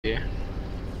Yeah.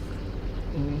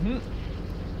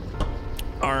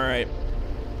 All right.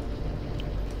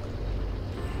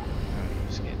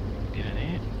 Let's get in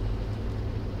it.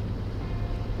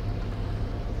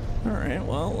 All right.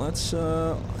 Well, let's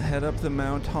head up the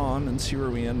mountain and see where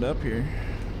we end up here.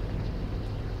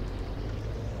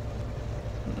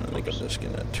 I think I'm just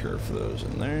gonna turf those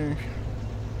in there.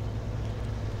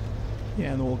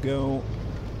 Yeah, and then we'll go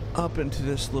up into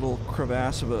this little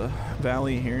crevasse of a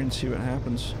valley here and see what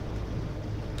happens.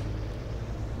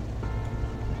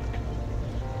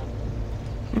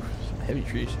 Some heavy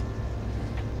trees.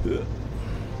 Ugh.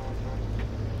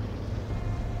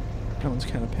 That one's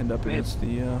kind of pinned up against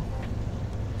the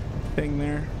thing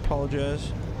there.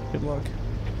 Apologize. Good luck.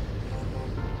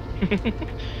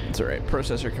 It's alright.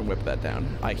 Processor can whip that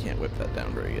down. I can't whip that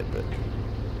down very good, but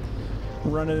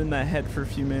running in that head for a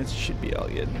few minutes should be all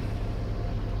good.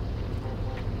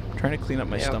 Trying to clean up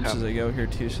my stumps as I go here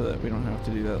too, so that we don't have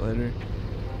to do that later.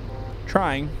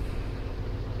 Trying.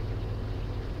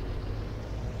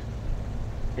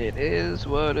 It is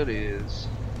what it is.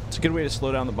 It's a good way to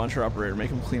slow down the buncher operator, make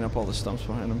him clean up all the stumps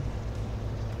behind him.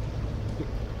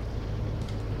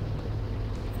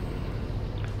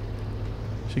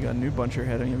 So you got a new buncher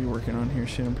head I'm going to be working on here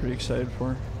soon. I'm pretty excited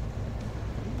for.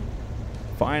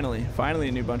 Finally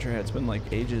a new buncher head. It's been like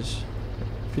ages.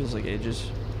 Feels like ages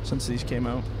since these came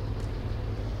out.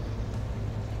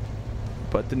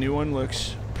 But the new one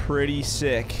looks pretty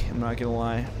sick, I'm not going to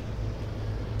lie.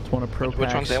 It's one of ProPack's.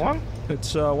 Which one's that one?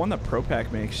 It's one that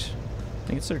ProPack makes. I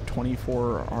think it's their 24R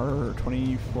or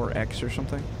 24X or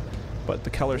something. But the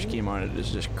color scheme on it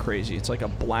is just crazy. It's like a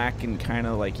black and kind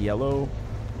of like yellow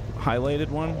highlighted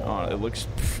one. Oh, it looks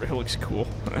cool.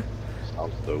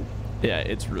 Sounds dope. Yeah,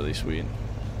 it's really sweet.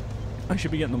 I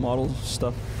should be getting the model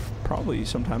stuff probably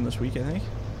sometime this week, I think.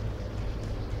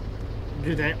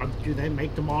 Do they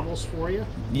make the models for you?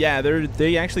 Yeah,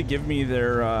 they actually give me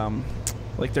their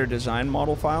like their design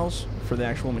model files for the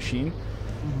actual machine.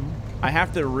 I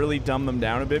have to really dumb them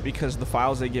down a bit because the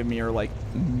files they give me are like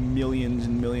millions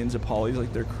and millions of polys,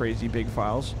 like they're crazy big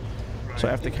files. Right. So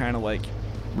I have to kind of like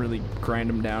really grind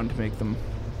them down to make them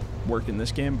work in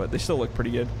this game, but they still look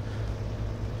pretty good.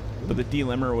 But the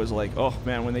delimiter was like, oh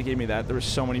man, when they gave me that, there was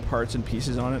so many parts and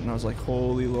pieces on it, and I was like,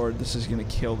 holy lord, this is gonna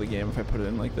kill the game if I put it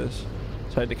in like this.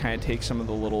 So I had to kind of take some of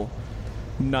the little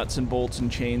nuts and bolts and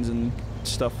chains and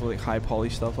stuff, like high poly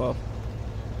stuff off.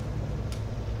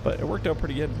 But it worked out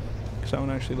pretty good. Because that one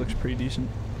actually looks pretty decent.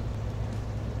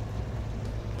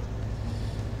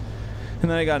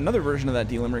 And then I got another version of that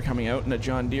delimiter coming out in a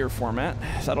John Deere format.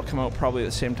 That'll come out probably at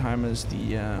the same time as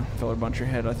the Feller Buncher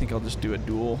head. I think I'll just do a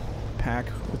dual pack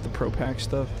with the ProPack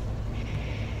stuff.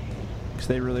 Because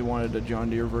they really wanted a John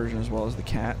Deere version as well as the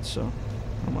Cat, so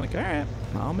I'm like, alright,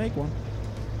 I'll make one.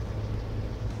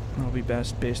 It'll be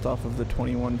based off of the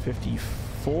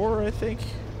 2154, I think.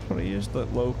 That's what I used, the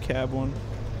low cab one.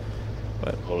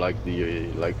 But oh, like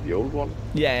the old one?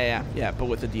 Yeah, but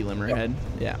with the delimiter head.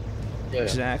 Yeah.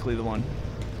 Exactly the one.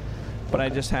 But I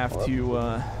just have to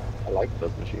I like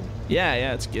that machine.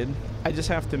 Yeah, it's good. I just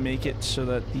have to make it so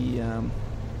that the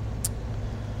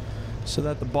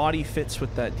body fits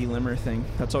with that delimiter thing.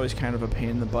 That's always kind of a pain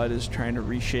in the butt, is trying to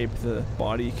reshape the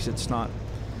body because it's not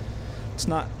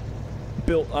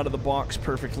built out of the box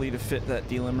perfectly to fit that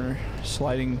delimiter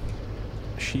sliding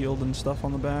shield and stuff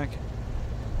on the back.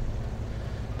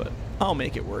 But I'll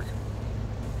make it work.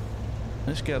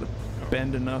 I just gotta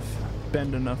bend enough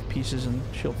pieces and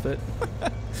she'll fit.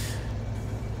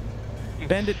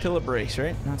 Bend it till it breaks,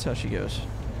 right? That's how she goes.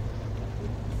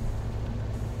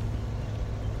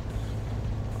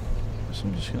 So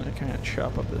I'm just gonna kind of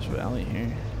chop up this valley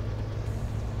here.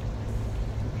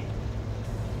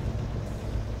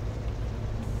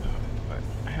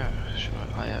 Should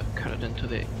I cut it into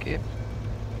the gap?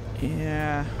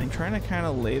 Yeah, I'm trying to kind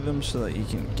of lay them so that you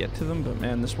can get to them, but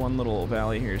man, this one little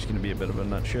valley here is going to be a bit of a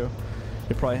nut show.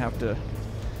 You probably have to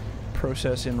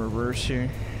process in reverse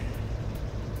here.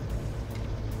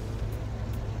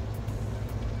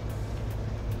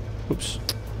 Oops.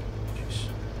 Jeez.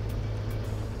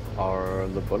 Are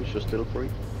the bunches still free?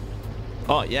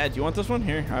 Oh yeah, do you want this one?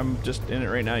 Here, I'm just in it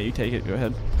right now. You take it, go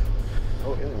ahead.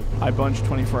 Oh yeah. I bunch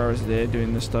 24 hours a day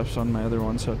doing this stuff on my other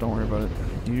one, so don't worry about it.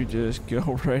 You just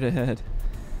go right ahead.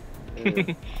 Yeah.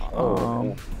 You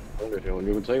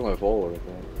can take my forward.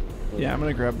 Yeah, I'm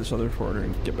gonna grab this other forwarder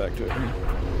and get back to it.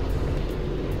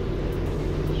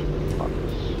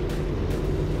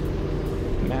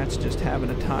 Matt's just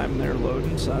having a time there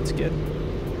loading, so that's good.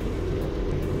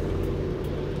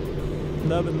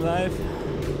 Loving life.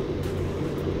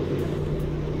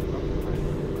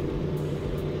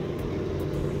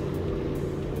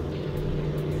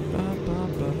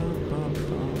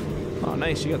 Oh,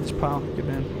 nice. You got this pile. Good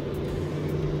man.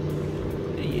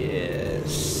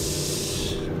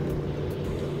 Yes.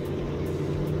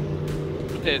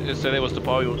 So there was the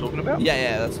pile you were talking about?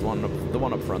 Yeah, that's the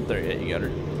one up front there. Yeah, you got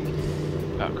her.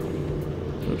 Oh, cool.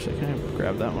 Oops, I kind of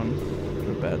grabbed that one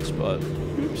in a bad spot.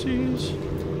 Oopsies.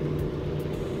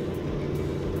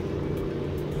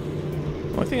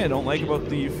 One thing I don't like about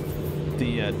the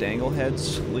dangle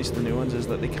heads, at least the new ones, is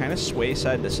that they kind of sway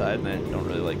side to side, and I don't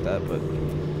really like that, but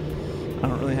I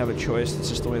don't really have a choice. It's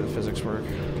just the way the physics work.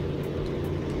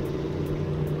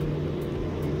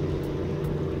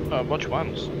 Which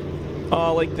ones?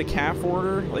 Like the calf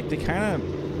order, like they kind of,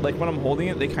 like when I'm holding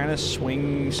it, they kind of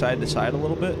swing side to side a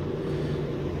little bit.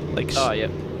 Like, oh, yeah.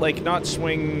 Like not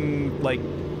swing like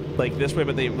this way,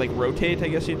 but they like rotate, I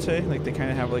guess you'd say. Like they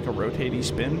kind of have like a rotating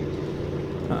spin.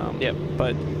 Yep.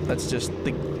 But that's just,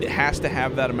 it has to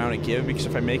have that amount of give, because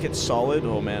if I make it solid,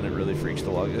 oh man, it really freaks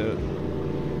the log out.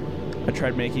 I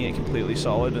tried making it completely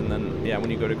solid, and then, yeah,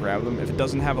 when you go to grab them, if it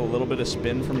doesn't have a little bit of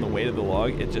spin from the weight of the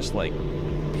log, it just like,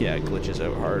 yeah, it glitches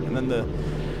out hard. And then the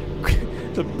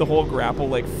whole grapple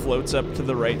like floats up to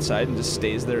the right side and just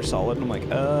stays there solid, and I'm like,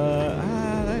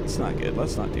 that's not good.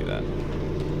 Let's not do that.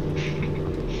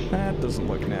 That doesn't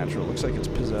look natural. Looks like it's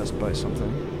possessed by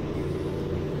something.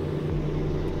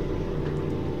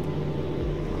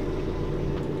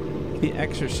 The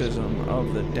exorcism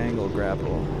of the dangle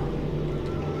grapple.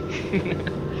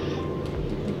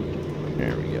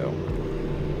 There we go.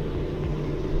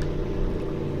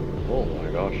 Oh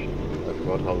my gosh, I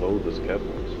forgot how low this cap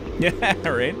was. Yeah,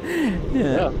 right?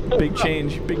 Yeah. Big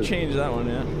change that one,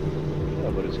 yeah. Yeah,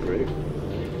 but it's great.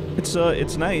 It's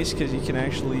nice because you can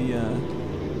actually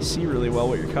see really well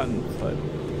what you're cutting, but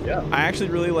yeah. I actually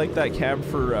really like that cab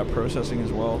for processing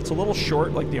as well. It's a little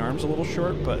short, like the arm's a little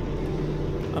short, but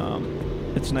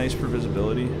it's nice for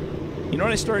visibility. You know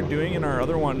what I started doing in our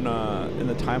other one, in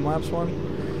the time-lapse one?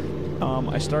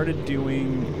 I started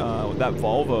doing that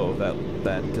Volvo,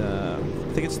 that I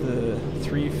think it's the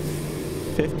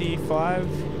 355,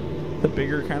 the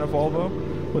bigger kind of Volvo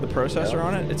with a processor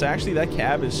on it. It's actually, that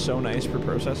cab is so nice for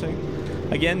processing.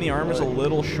 Again, the arm is a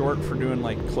little short for doing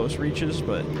like close reaches,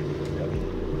 but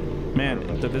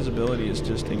man, the visibility is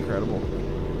just incredible.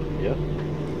 Yeah.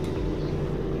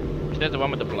 Is that the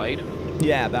one with the blade?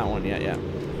 Yeah, that one. Yeah.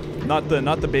 Not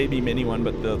the baby mini one,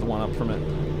 but the one up from it.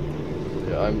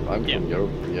 Yeah, I'm from Europe.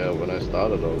 Yeah, when I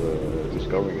started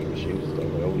discovering machines and stuff,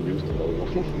 I only used the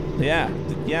Volvo.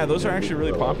 Yeah, those are actually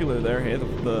really popular there. Hey,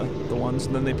 the ones,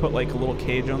 and then they put like a little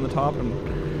cage on the top and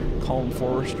call them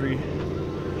forestry.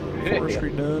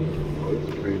 Forestry done.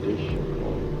 Forestry dish.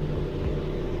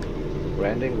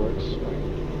 Branding works.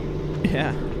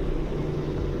 Yeah.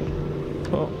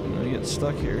 Oh, I'm gonna get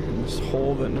stuck here in this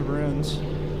hole that never ends.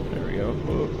 There we go.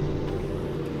 Whoa.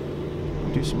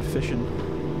 Do some fishing.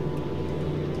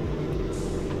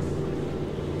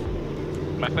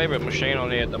 My favorite machine on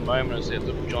there at the moment is that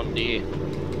little John Deere.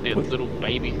 The little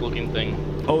baby looking thing.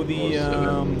 Oh, the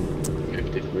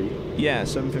 53. Yeah,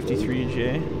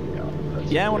 753J.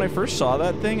 Yeah, when I first saw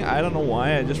that thing, I don't know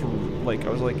why, I was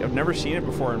like, I've never seen it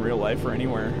before in real life or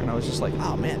anywhere, and I was just like,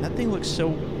 oh man, that thing looks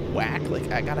so whack,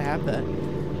 like, I gotta have that.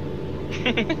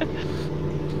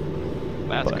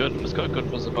 That's good. It's got good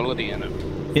visibility in it.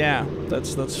 Yeah,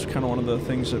 that's kind of one of the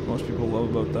things that most people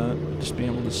love about that, just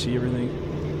being able to see everything.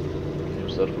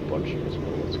 Use that for bunching as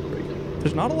well, that's great.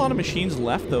 There's not a lot of machines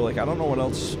left, though, like, I don't know what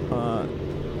else,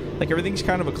 like, everything's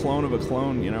kind of a clone of a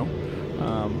clone, you know?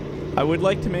 I would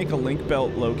like to make a link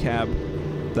belt low cab.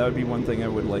 That would be one thing I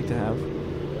would like to have.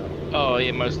 Oh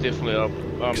yeah, most definitely.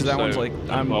 Because that one's like,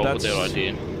 that's with that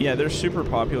idea. Yeah, they're super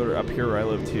popular up here where I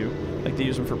live too. Like they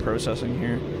use them for processing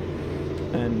here,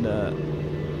 and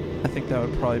I think that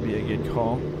would probably be a good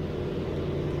call.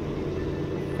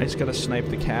 I just gotta snipe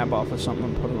the cab off of something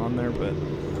and put it on there, but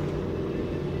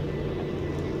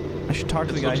I should talk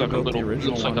to the guy who built the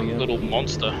original one again. Looks like a little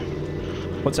monster.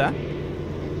 What's that?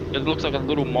 It looks like a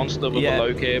little monster with a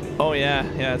low cab. Oh yeah,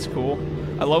 it's cool.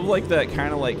 I love like that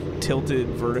kind of like tilted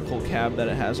vertical cab that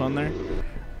it has on there.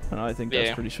 I think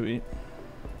that's pretty sweet.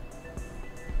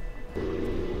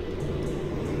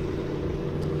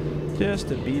 Just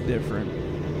to be different.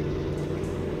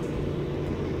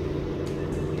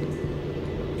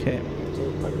 Okay,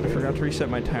 I forgot to reset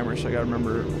my timer, so I gotta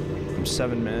remember I'm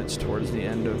 7 minutes towards the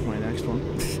end of my next one.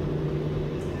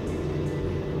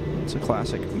 It's a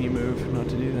classic me move not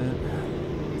to do that.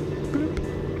 Boop.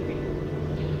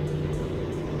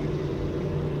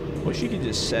 Wish you could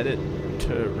just set it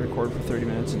to record for 30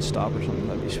 minutes and stop or something.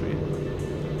 That'd be sweet.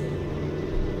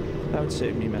 That would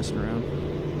save me messing around.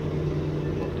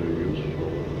 What do you use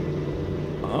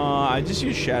for? I just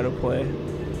use shadow play.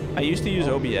 I used to use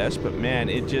OBS, but man,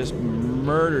 it just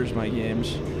murders my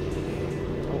games.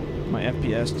 My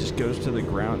FPS just goes to the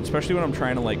ground, especially when I'm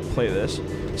trying to like play this.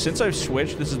 Since I've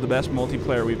switched, this is the best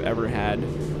multiplayer we've ever had,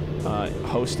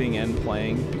 hosting and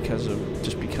playing because of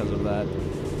that.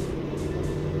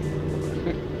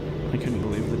 I couldn't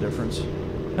believe the difference,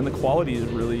 and the quality is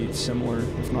really similar,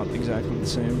 if not exactly the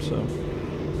same. So,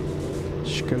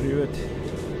 screw it.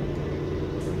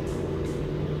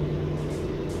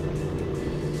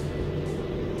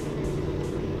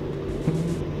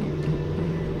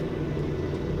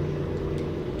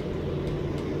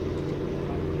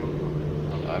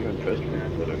 I'm impressed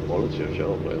with the quality of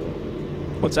Shadowplay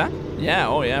though. What's that? Yeah,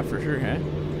 oh yeah, for sure, huh?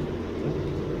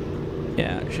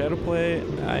 Yeah, Shadowplay,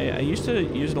 I used to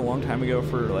use it a long time ago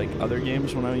for like other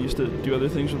games when I used to do other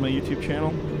things with my YouTube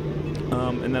channel.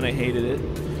 And then I hated it.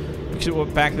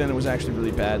 Because back then it was actually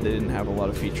really bad. They didn't have a lot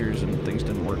of features and things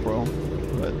didn't work well.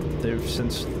 But they've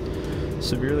since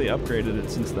severely upgraded it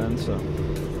since then, so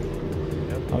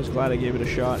I was glad I gave it a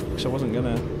shot because I wasn't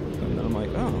gonna. And then I'm like,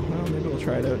 oh, well, maybe I'll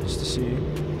try it out just to see.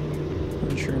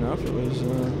 And sure enough, it was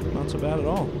not so bad at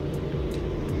all.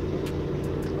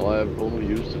 Well, I've only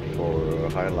used it for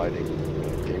highlighting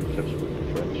game clips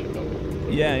with friends, you know.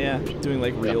 Yeah, yeah, doing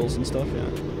like reels and stuff, yeah.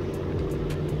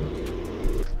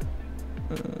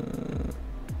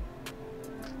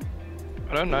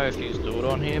 I don't know if you do it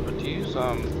on here, but do you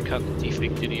cut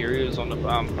defected areas on the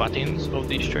butt ends of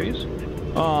these trees?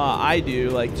 I do,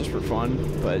 like, just for fun,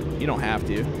 but you don't have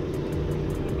to.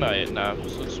 No, yeah, no.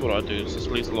 So that's what I do. It just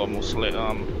leaves a lot more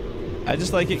I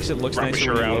just like it because it looks nice when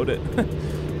you load it.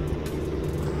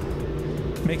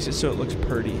 Makes it so it looks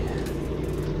pretty.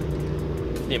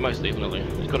 Yeah, most definitely.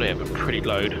 It's got to have a pretty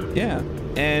load. Yeah,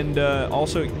 and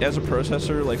also as a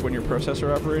processor, like when you're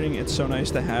processor operating, it's so nice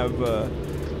to have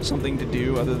something to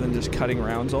do other than just cutting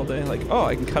rounds all day. Like, oh,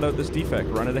 I can cut out this defect,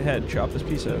 run it ahead, chop this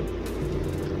piece out.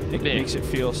 It makes it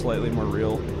feel slightly more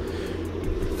real.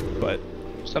 But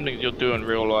something you'll do in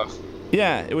real life.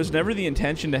 yeah, it was never the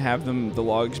intention to have the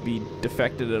logs be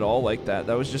defected at all like that.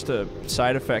 That was just a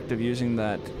side effect of using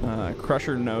that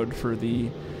crusher node for the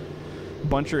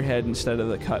buncher head instead of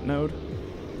the cut node.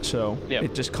 So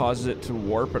it just causes it to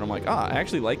warp, and I'm like, I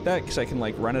actually like that because I can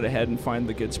like run it ahead and find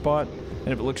the good spot. And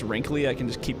if it looks wrinkly, I can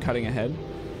just keep cutting ahead.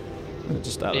 And it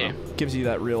just, I don't know, gives you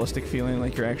that realistic feeling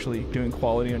like you're actually doing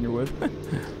quality on your wood.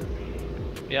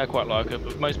 Yeah, I quite like it,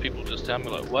 but most people just tell me,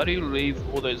 like, why do you leave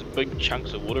all those big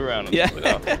chunks of wood around? And yeah. Like,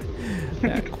 oh.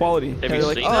 Yeah, quality. Have you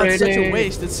like, seen oh, that? it's such a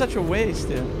waste. It's such a waste,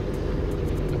 dude.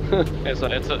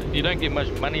 You don't get much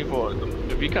money for it.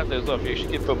 If you cut those off, you should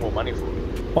get a bit more money for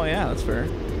it. Oh, yeah, that's fair.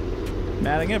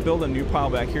 Matt, I'm going to build a new pile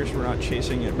back here so we're not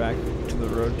chasing it back to the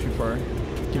road too far.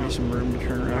 Give me some room to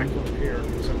turn around. Back up here,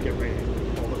 because I'm getting ready to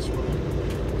pull this way.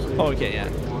 So Oh, okay, yeah.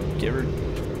 Give her.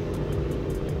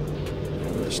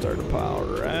 I'm going to start a pile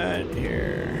right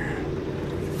here.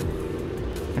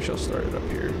 I shall start it up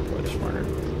here. Probably smarter.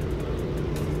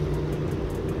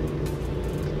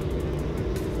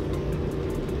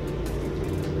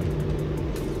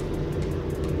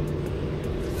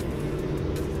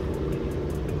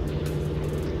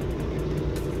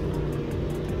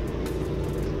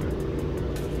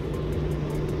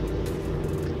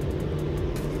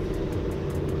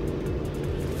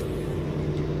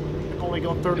 Only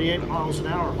go 38 miles an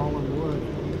hour hauling wood.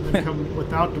 Then come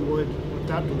without the wood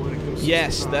it goes.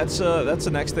 Yes, 65. that's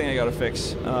the next thing I gotta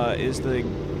fix. Is the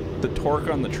torque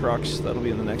on the trucks. That'll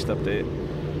be in the next update.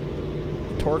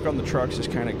 The torque on the trucks is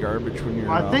kind of garbage when you're.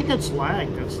 I think it's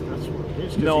lag. That's what it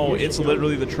is. No, it's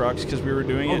literally the trucks because we were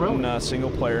doing it in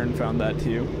single player and found that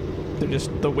too. They're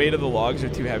just the weight of the logs are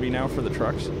too heavy now for the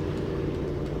trucks.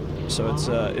 So it's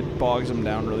it bogs them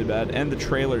down really bad, and the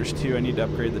trailers too. I need to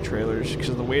upgrade the trailers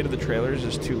because the weight of the trailers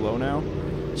is too low now.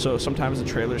 So sometimes the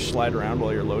trailers slide around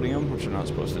while you're loading them, which they're not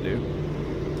supposed to do.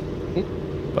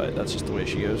 But that's just the way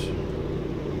she goes.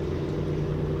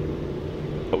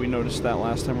 But we noticed that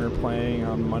last time we were playing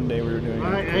on Monday. We were doing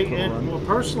a quick little run. Well,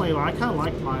 personally, I kind of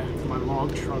like my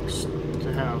log trucks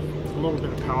to have a little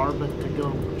bit of power, but to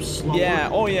go slower. Yeah.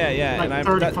 Oh yeah, yeah. Like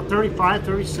and 35,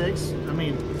 36. I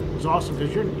mean, it's awesome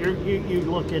because you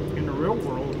look at in the real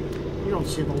world, you don't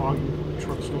see the logging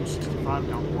trucks going 65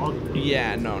 down the log.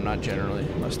 Yeah, no, not generally,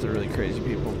 unless they're really crazy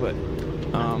people. But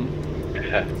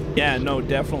yeah, no,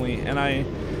 definitely. And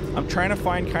I'm trying to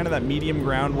find kind of that medium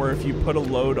ground where if you put a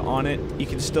load on it, you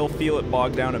can still feel it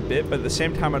bog down a bit, but at the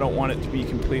same time, I don't want it to be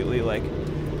completely like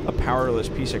a powerless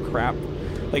piece of crap.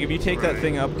 Like if you take that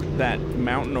thing up that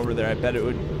mountain over there, I bet it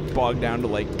would bog down to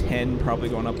like 10, probably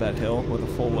going up that hill with a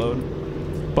full load.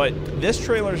 But this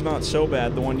trailer's not so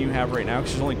bad, the one you have right now,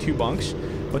 because there's only 2 bunks.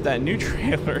 But that new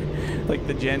trailer, like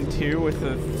the Gen 2 with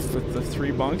the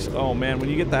 3 bunks, oh man, when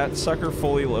you get that sucker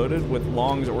fully loaded with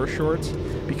longs or shorts,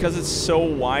 because it's so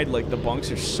wide, like the bunks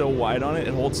are so wide on it,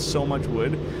 it holds so much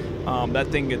wood. That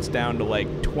thing gets down to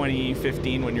like 20,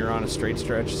 15 when you're on a straight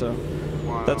stretch. So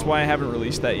that's why I haven't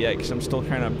released that yet, because I'm still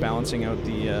kind of balancing out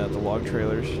the log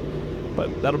trailers.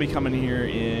 But that'll be coming here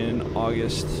in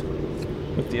August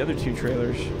with the other 2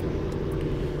 trailers.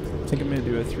 I think I'm going to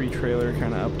do a 3 trailer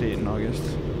kind of update in August.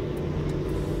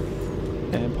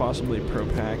 And possibly Pro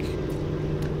Pack.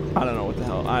 I don't know what the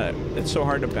hell. It's so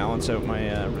hard to balance out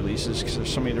my releases because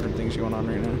there's so many different things going on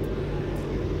right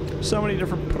now. So many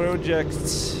different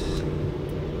projects.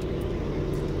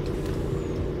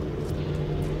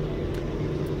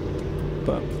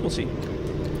 But we'll see.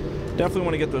 Definitely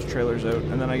want to get those trailers out.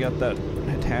 And then I got that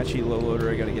Hitachi low loader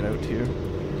I got to get out too.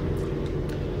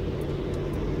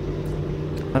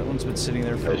 That one's been sitting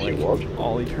there for like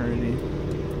all eternity.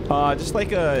 Just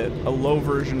like a low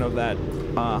version of that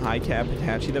high cab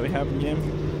Hitachi that we have in the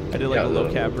game. I did like a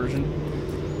low cab version.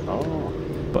 Oh.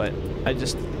 But I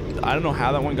don't know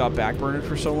how that one got backburnered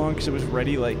for so long because it was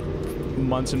ready like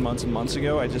months and months and months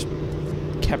ago. I just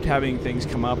kept having things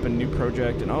come up and new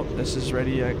project and oh, this is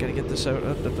ready. I gotta get this out,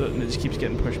 and it just keeps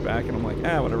getting pushed back. And I'm like,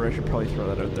 whatever. I should probably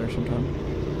throw that out there sometime.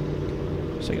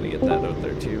 So I gotta get that out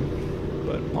there too.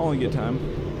 But all in good time.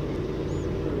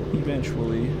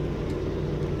 Eventually.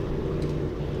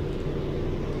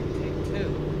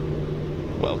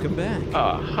 Welcome back.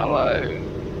 Hello.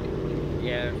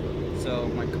 Yeah, so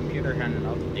my computer had an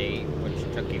update, which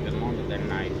took even longer than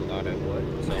I thought it would.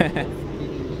 So hopefully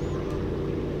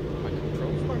my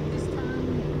controls work this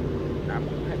time. I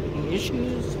won't have any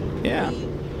issues. Yeah.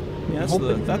 Yeah,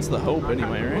 that's the hope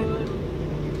anyway, right?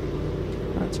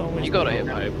 That's always. You gotta have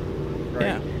hope. Right.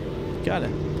 Yeah.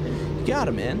 You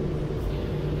gotta, man.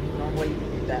 Normally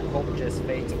that hope just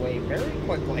fades away very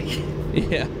quickly.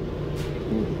 Yeah.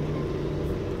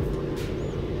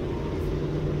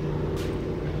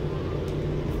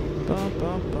 Bum,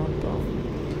 bum, bum, bum.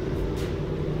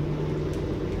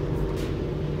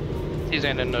 These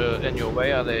ain't in your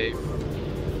way, are they?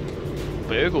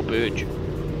 Berg or Burge?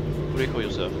 What do you call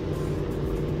yourself?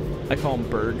 I call him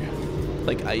Berg.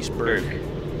 Like iceberg.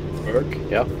 Berg?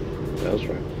 Yeah. That's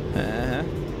right. Uh-huh.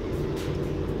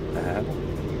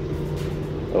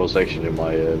 That was actually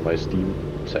my Steam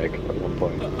tag at one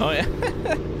point. Oh yeah.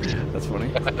 That's funny.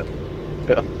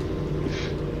 Yeah.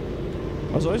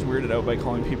 I was always weirded out by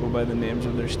calling people by the names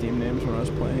of their Steam names when I was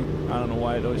playing. I don't know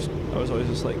why. I was always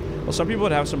just like, well, some people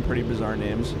would have some pretty bizarre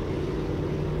names.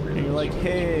 And you're like,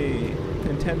 hey,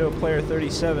 Nintendo Player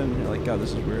 37. You're like, God,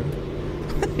 this is weird.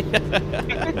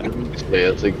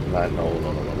 Yeah, it's like, no.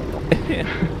 Yeah.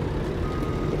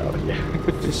 No, yeah.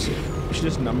 You should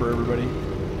just number everybody.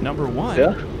 Number 1?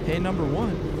 Yeah. Hey, number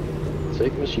 1.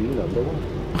 Take machine number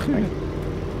 1.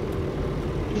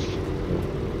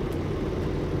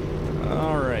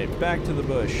 Alright, back to the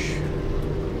bush.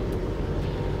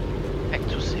 Back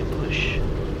to the bush.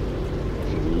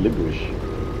 Le bush.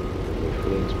 Le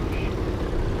Friends bush.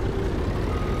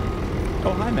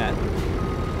 Oh, hi, Matt.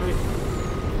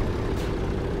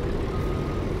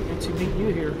 Good to meet you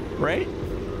here. Right?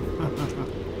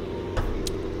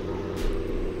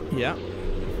 Yeah.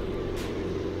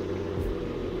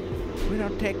 We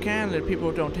don't take kindly.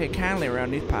 People don't take kindly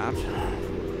around these parts.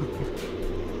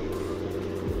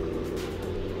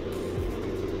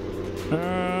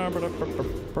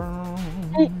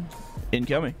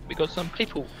 Incoming. We got some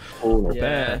people. Oh,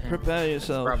 Prepare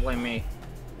yourself. Probably me.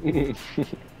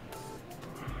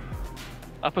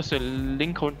 Opposite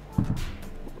Lincoln.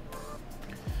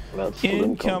 That's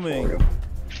Incoming.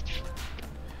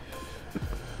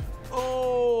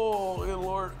 Oh, good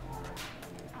lord.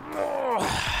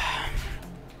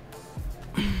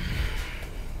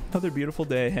 Another beautiful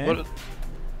day, hey?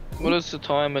 What is the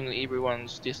time and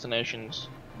everyone's destinations?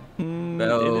 It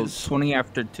About is 20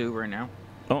 after 2 right now.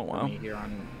 Oh For wow. me here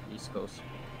on East Coast.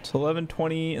 It's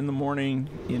 11:20 in the morning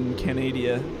in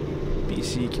Canada,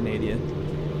 BC, Canada.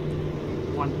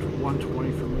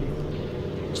 1:20 for me.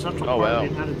 Central Oh, part wow. of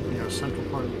the central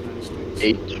part of the United States.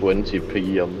 8:20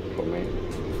 p.m. for me.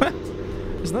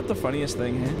 Isn't that the funniest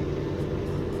thing, hey?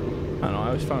 I don't know, I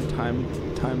always found time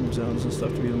zones and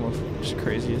stuff to be the most just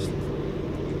craziest.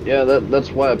 Yeah,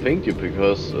 that's why I pinged you,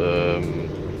 because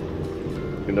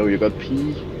you know, you got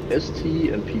PST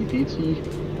and PDT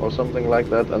or something like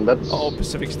that, and that's Oh,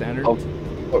 Pacific Standard.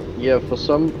 yeah, for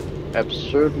some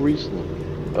absurd reason.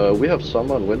 We have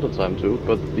summer and winter time too,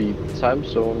 but the time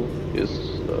zone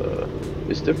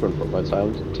is different from my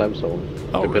time zone,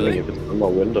 Oh, depending really? if it's summer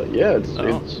or winter. Yeah,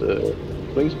 it's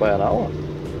swings by an hour.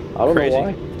 I don't Crazy. know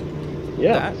why.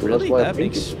 Yeah, That so really, that's why I that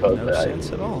think makes it's because no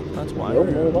sense at all. That's why No,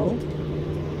 we're not at all.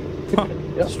 old. Huh,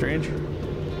 Yeah. strange.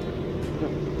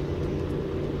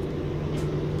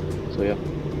 So yeah.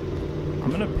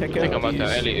 I'm gonna pick I think out I'm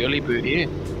at these. the early boot here.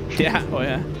 Yeah, oh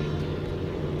yeah.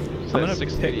 So I'm gonna that's pick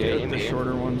 6:38 out in the here.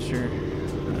 shorter ones here.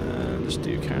 Just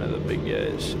do kind of the big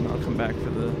guys, and I'll come back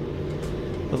for the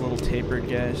little tapered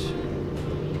guys.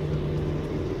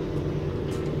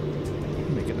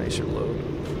 Make a nicer load.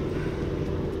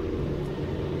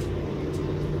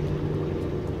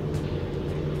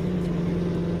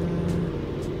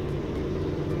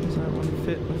 Does that one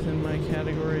fit within my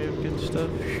category of good stuff?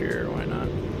 Sure, why not?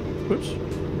 Whoops.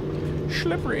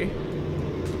 Slippery.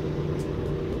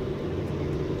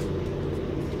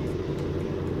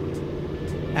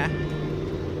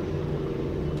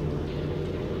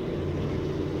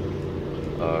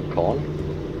 Ah. Corn.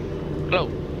 Hello.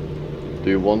 Do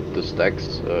you want the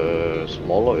stacks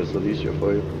smaller? Is that easier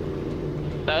for you?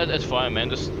 That's fine, man.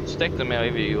 Just stack them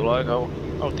however you like.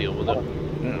 I'll deal with it.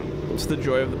 Yeah. It's the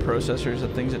joy of the processors. That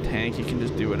thing's a tank. You can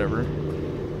just do whatever.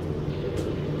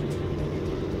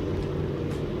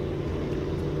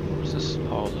 What's this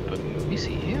pile's a bit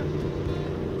messy here?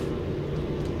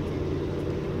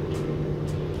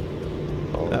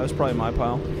 That was probably my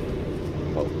pile.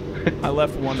 Oh. I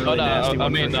left one really nasty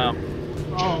one for sure.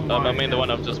 Oh my I mean the God.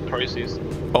 one I've just processed.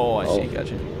 Oh, I see. Oh.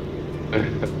 Gotcha.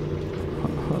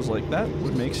 I was like, that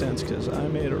would make sense because I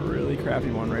made a really crappy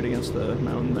one right against the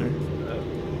mountain there.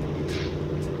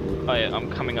 Oh yeah,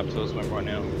 I'm coming up to this one right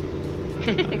now.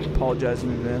 I apologize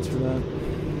in advance for that.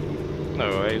 No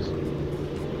worries.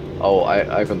 Oh,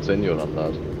 I continued on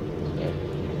that. Yeah.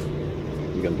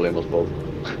 You can blame us both.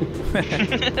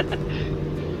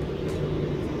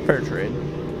 Fair trade.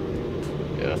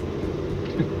 Yeah.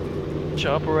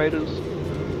 Operators.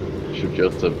 Should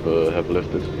just have left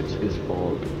it. It's his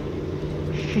fault.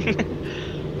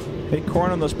 Hey,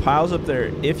 Corn, on those piles up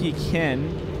there, if you can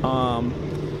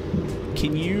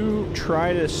you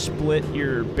try to split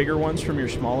your bigger ones from your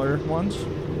smaller ones?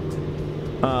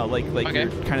 Like Okay.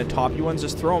 your kind of toppy ones,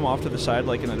 just throw them off to the side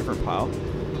like in a different pile.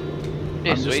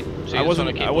 Yeah, I'm just- sweet. So I you just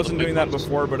wanna keep I all the wasn't big doing that ones?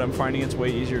 before, but I'm finding it's way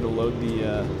easier to load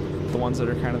the ones that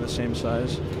are kind of the same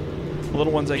size. The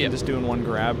little ones I can Yep. just do in one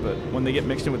grab, but when they get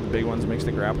mixed in with the big ones, it makes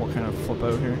the grapple kind of flip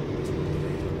out here.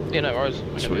 Yeah, no worries. I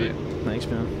can do Sweet. it. Thanks,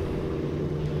 man.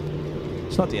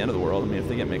 It's not the end of the world. I mean, if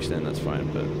they get mixed in, that's fine.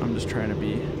 But I'm just trying to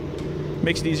be...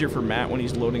 Makes it easier for Matt when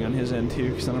he's loading on his end, too,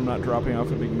 because then I'm not dropping off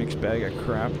a big mixed bag of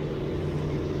crap.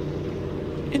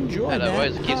 Enjoy, And Matt.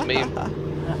 otherwise it keeps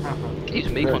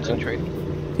me concentrated.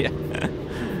 Yeah.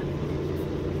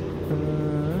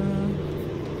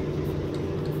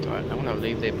 Alright, I'm gonna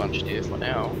leave their bunch there for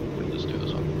now and just do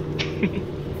this one.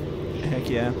 Heck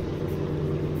yeah.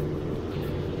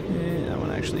 Yeah, that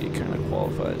one actually kind of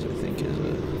qualifies, I think, as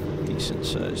a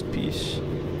decent-sized piece.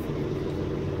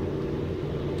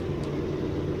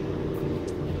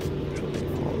 Which I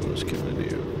think all of those kind of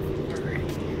do.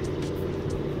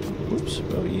 Whoops,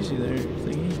 oh, easy there,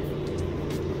 thingy.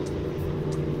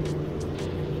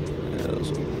 Yeah,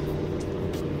 those will...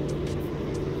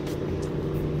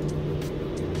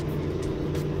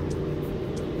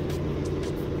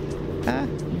 Ah,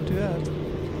 don't do that.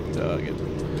 Oh,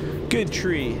 good. Good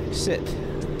tree. Sit.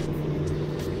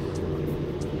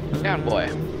 Down, boy.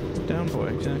 Down, boy.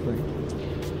 Exactly.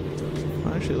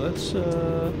 Actually, let's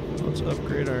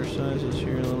upgrade our sizes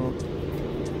here a little.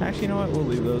 Actually, you know what? We'll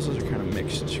leave those. Those are kind of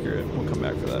mixed. Screw it. We'll come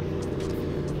back for that.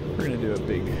 We're gonna do a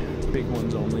big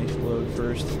ones only load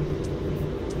first.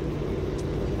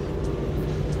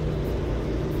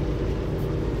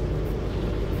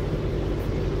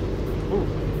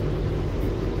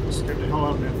 Scared the hell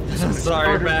out of me. I'm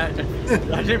sorry, Matt.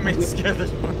 I didn't mean to scare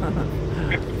this one.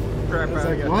 Crap, I was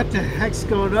like, what the heck's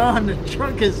going on? The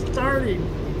truck is starting.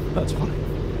 That's fine.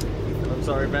 I'm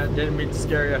sorry, Matt. Didn't mean to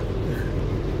scare you.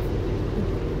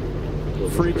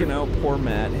 Freaking out, poor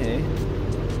Matt. Hey.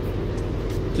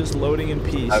 Just loading in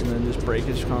peace and then just break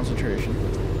his concentration.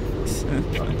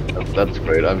 That's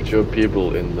great. I'm sure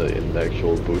people in the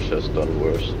actual bush has done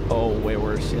worse. Oh, way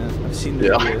worse. Yeah, I've seen the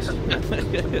Yeah.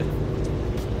 videos.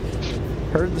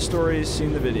 Heard the stories,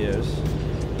 seen the videos.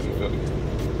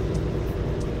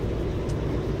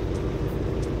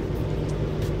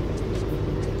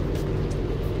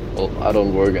 Well, I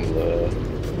don't work in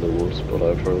the woods, but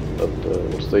I've heard that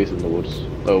what stays in the woods.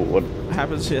 Oh, what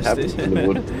Happens, yes. happens in the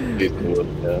wood stays in the wood.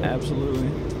 Yeah, Absolutely.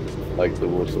 like the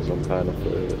woods are some kind of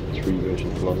tree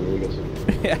version of Las Vegas.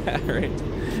 Yeah, right.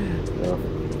 Yeah.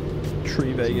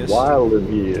 Tree Vegas. Wild in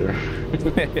here.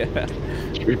 Yeah.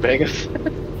 Tree Vegas.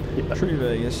 Yeah. Tree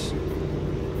Vegas.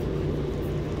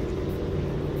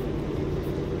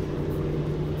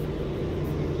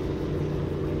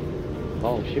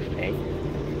 Oh, shift A.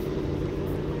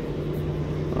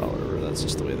 Oh, whatever. That's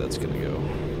just the way that's gonna go.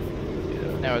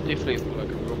 Yeah. Now, I definitely feel like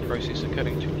a real process of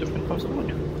cutting 2 different types of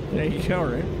wood. There you go,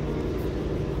 right?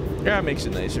 Yeah, it makes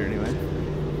it nicer anyway.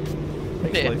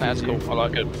 Makes Yeah, life that's easier. cool. I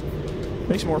like it.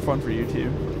 Makes it more fun for you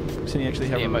too. So you actually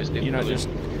have Yeah, most you're not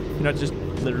definitely. just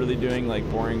literally doing like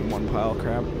boring one pile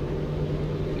crap.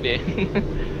 Yeah.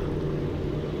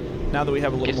 Now that we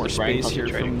have a little Gets more the brain space here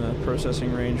from concentrating. the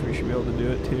processing range, we should be able to do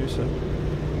it too. So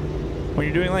when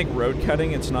you're doing like road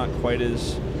cutting, it's not quite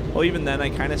as well. Even then, I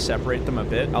kind of separate them a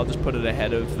bit. I'll just put it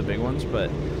ahead of the big ones, but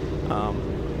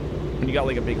when you got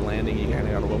like a big landing, you kind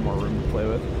of got a little more room to play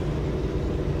with.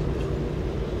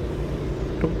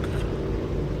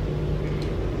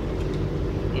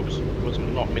 Oops, was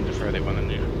not meant to throw that one in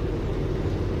there.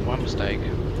 One mistake.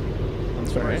 I'm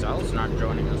That's surprised alright. Al's not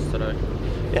joining us today.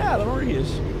 Yeah, I don't know where he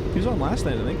is. He was on last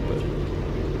night, I think, but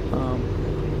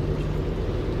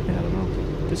yeah, I don't know.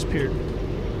 Disappeared.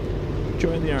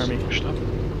 Joined the army. Pushed up.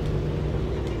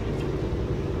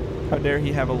 How dare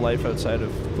he have a life outside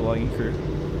of the logging crew?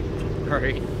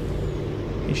 Right.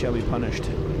 He shall be punished.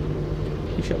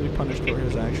 He shall be punished for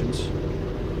his actions.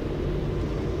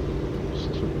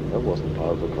 That wasn't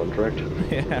part of the contract.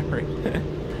 Yeah, right.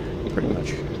 Pretty much.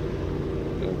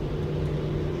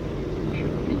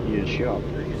 Should be a shop.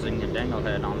 You're using the dangle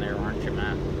head on there, aren't you,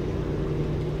 Matt?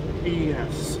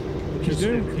 Yes. He's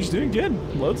doing good.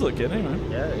 Loads look good anyway.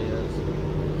 Yeah, he is.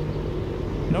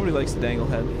 Nobody likes the dangle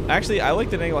head. Actually, I like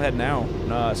the dangle head now.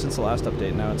 Since the last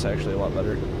update, now it's actually a lot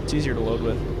better. It's easier to load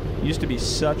with. It used to be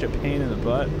such a pain in the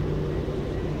butt.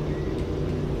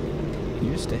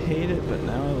 Used to hate it, but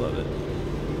now I love it.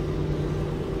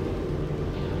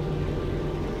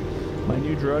 My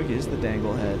new drug is the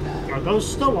dangle head. Are those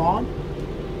still on?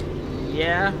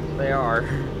 Yeah, they are.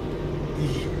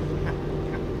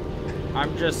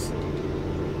 I'm just...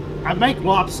 I make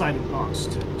lopsided box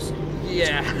too. So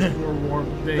Yeah. they're more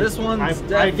big. This one's I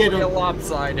definitely get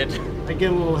lopsided. I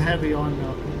get a little heavy on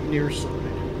the near side.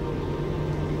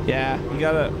 Yeah, you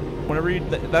gotta. Whenever you.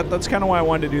 That's kind of why I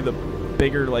wanted to do the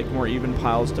bigger, like more even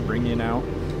piles to bring you now,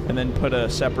 and then put a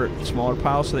separate, smaller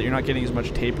pile so that you're not getting as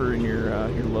much taper in your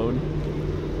load.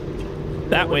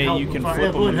 That way you can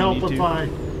flip them when you need to. It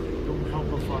would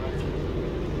help if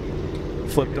I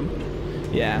Flipped them.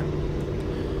 Yeah.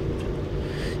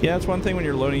 Yeah, that's one thing when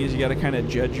you're loading is you got to kind of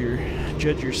judge your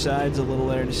sides a little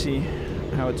there to see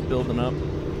how it's building up.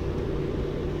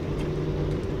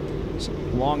 So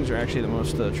longs are actually the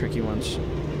most tricky ones.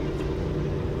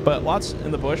 But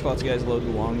in the bush, lots of guys load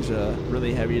the longs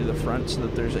really heavy to the front so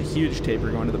that there's a huge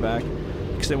taper going to the back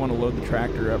because they want to load the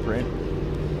tractor up, right?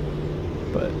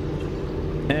 But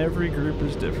every group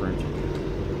is different.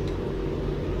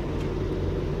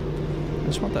 I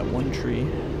just want that one tree.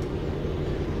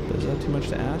 Is that too much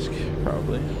to ask?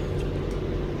 Probably.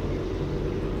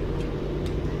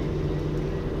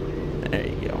 There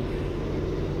you go.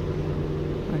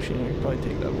 Actually, I could probably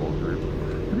take that whole group.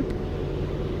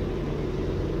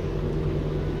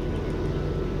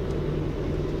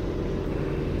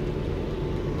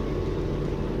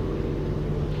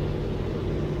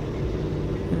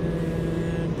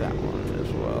 And that one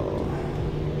as well.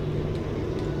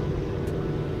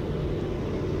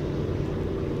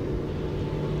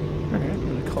 Alright, I'm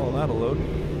going to call that a load.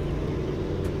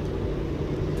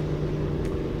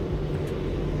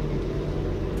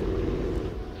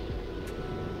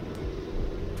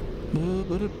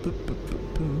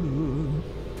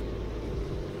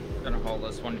 Gonna hold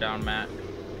this one down, Matt,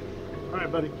 All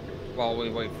right, buddy. while we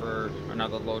wait for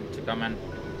another load to come in.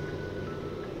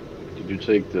 Did you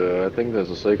take the? I think there's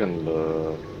a second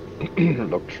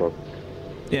log truck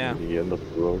Yeah, at the end of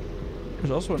the road.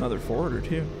 there's also another forwarder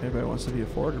too. Everybody wants to be a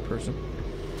forwarder person.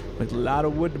 With a lot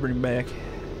of wood to bring back.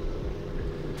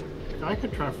 I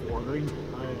could try forwarding.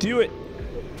 Do it!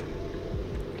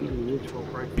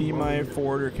 Be my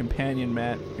forwarder companion,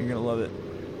 Matt. You're gonna love it.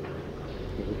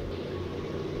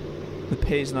 The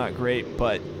pay's not great,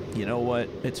 but you know what?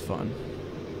 It's fun.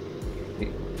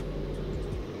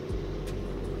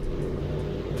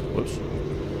 Whoops.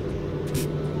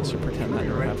 Let's pretend that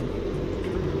never happened.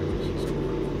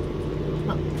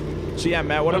 So yeah,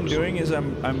 Matt, what I'm doing is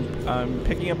I'm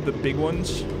picking up the big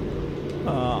ones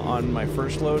on my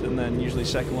first load, and then usually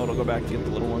second load I'll go back to get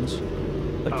the little ones,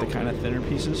 like the kind of thinner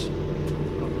pieces.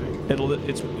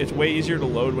 It's way easier to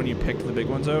load when you pick the big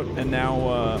ones out, and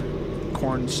now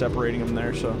corn's separating them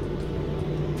there, so.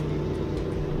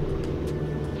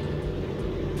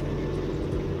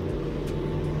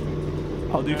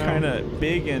 I'll do kind of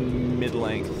big and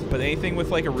mid-length, but anything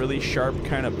with like a really sharp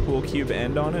kind of pool cube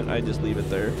end on it, I just leave it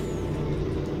there.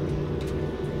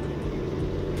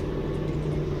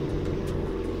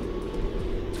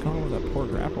 going on with that poor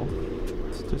grapple?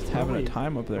 It's just having a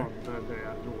time up there. Oh,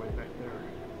 they're way back there.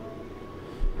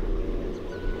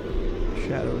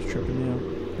 Shadow's tripping me out.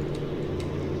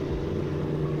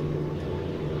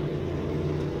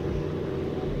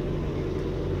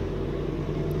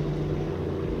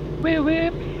 Whip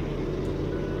whip.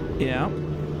 Yeah,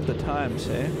 the time,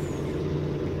 say.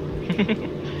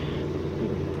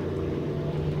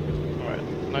 Alright,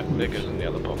 no, there goes in the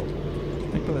other pot. I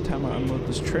think by the time I unload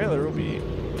this trailer, we'll be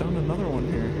done another one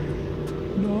here.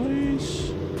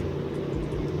 Nice.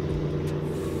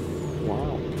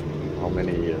 Wow. How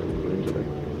many doing today?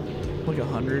 Like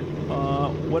 100.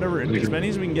 Whatever. As many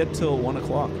as we can get till 1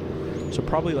 o'clock. So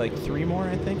probably like 3 more,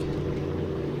 I think.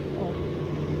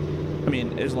 I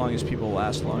mean, as long as people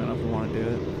last long enough and want to do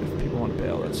it. If people want to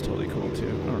bail, that's totally cool too.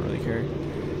 I don't really care.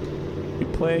 We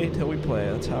play till we play.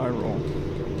 That's how I roll.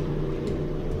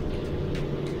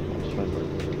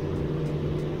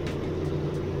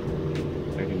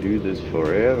 I can do this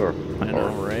forever. I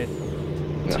know, right?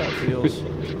 That's how it feels.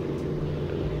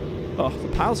 Oh,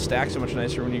 the piles stack so much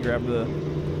nicer when you grab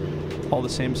all the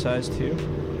same size too.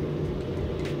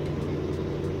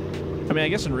 I mean, I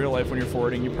guess in real life when you're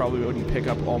forwarding, you probably wouldn't pick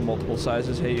up all multiple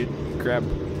sizes. Hey, you'd grab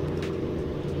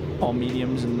all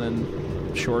mediums and then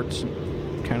shorts,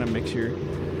 and kind of mix your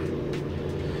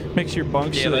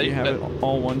bunks so that you have it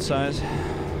all one size.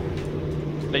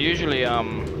 They usually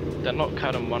they're not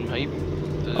cut in one heap.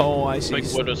 Oh, I see. Big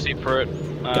wood is separate.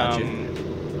 Gotcha.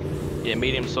 Yeah,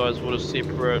 medium sized wood is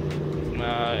separate,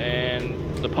 and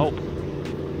the pulp.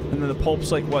 And then the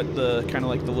pulp's like what, the kind of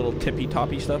like the little tippy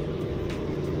toppy stuff.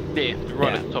 Yeah,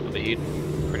 right at the top of the head,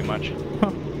 pretty much.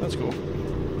 Huh, that's cool.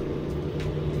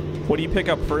 What do you pick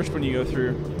up first when you go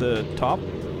through the top?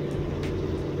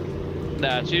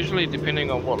 Nah, it's usually depending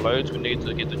on what loads we need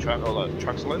to get the truck or the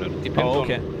trucks loaded. It depends Oh,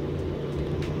 okay.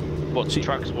 on what the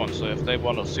trucks want. So if they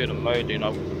want a certain load, then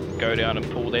I'll go down and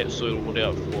pull that sort of wood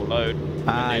out for load.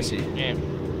 Ah, I then, see. Yeah.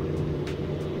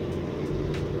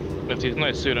 If there's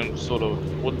no certain sort of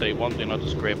wood they want, then I'll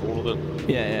just grab all of it.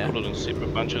 Yeah. Put it in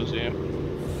separate bunches, yeah.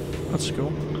 That's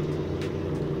cool.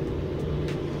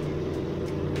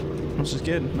 This is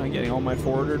good. Not getting all my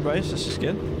forwarder advice. This is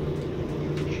good.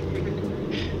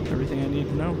 Everything I need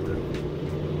to know.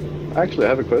 Actually, I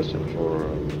have a question for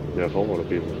homeowner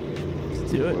people.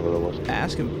 Let's do it. Whoever that was.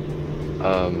 Ask him.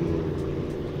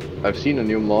 I've seen a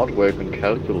new mod where you can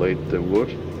calculate the wood,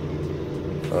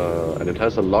 and it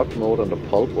has a log mode and a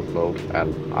pulpwood mode,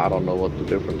 and I don't know what the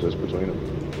difference is between them.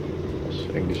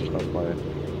 'Cause English is not my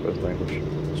first language.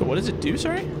 So what does it do,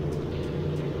 sorry?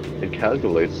 It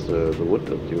calculates the wood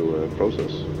that you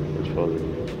process. It's for the,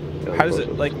 How does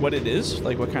it, like what it is?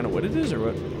 Like what kind of wood it is or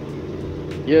what?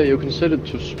 Yeah, you can set it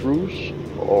to spruce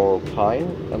or pine,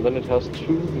 and then it has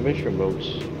 2 measure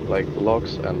modes, like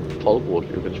logs and pulpwood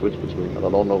you can switch between, and I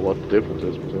don't know what the difference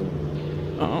is between them.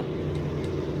 Uh-oh.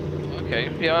 Okay,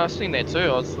 yeah, I've seen that too.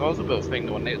 I was a bit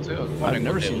thinking on that too. I was I've wondering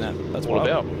never what that seen was that. That's all wild.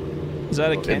 about. Is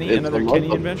that a Kenny, It's another a mod Kenny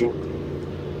of invention?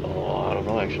 Oh, I don't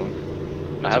know actually.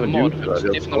 I It's haven't a mod. used it. It's I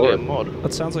just definitely saw a it. mod.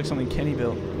 That sounds like something Kenny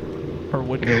built. Or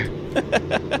would build.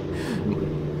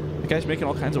 The guy's making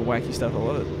all kinds of wacky stuff. I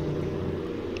love it.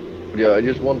 Yeah, I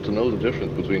just want to know the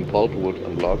difference between pulpwood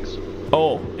and logs.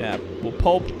 Oh, yeah. Well,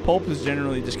 pulp is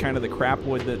generally just kind of the crap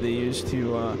wood that they use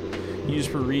to use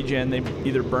for regen. They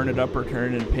either burn it up or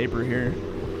turn it into paper here.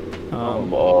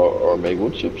 Or make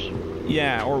wood chips.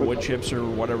 Yeah, or wood chips or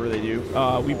whatever they do.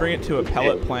 We bring it to a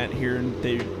pellet plant here, and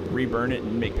they reburn it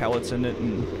and make pellets in it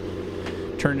and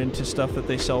turn it into stuff that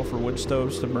they sell for wood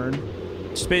stoves to burn.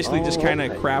 It's basically just kind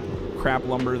of crap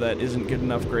lumber that isn't good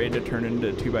enough grade to turn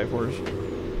into 2x4s.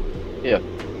 Yeah.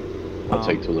 I'll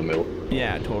take to the mill.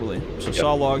 Yeah, totally. So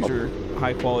saw logs are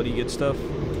high quality, good stuff,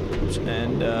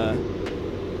 and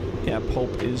yeah,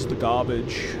 pulp is the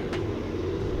garbage.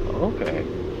 Okay.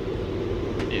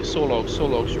 Yeah, saw logs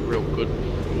are real good,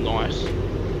 nice,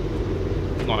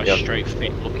 Yep. straight,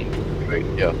 fat looking. Great.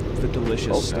 Yeah. The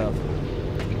delicious stuff.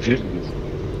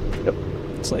 Yep.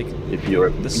 It's like If you're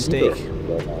the steak,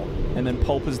 and then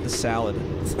pulp is the salad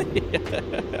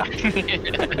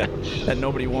that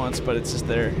nobody wants, but it's just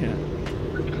there. Yeah.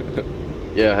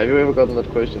 Yeah, have you ever gotten that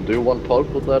question? Do you want pulp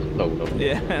with that? No.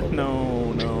 Yeah.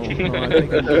 No. I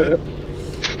think I'm good.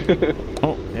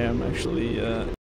 Oh, yeah. I'm actually.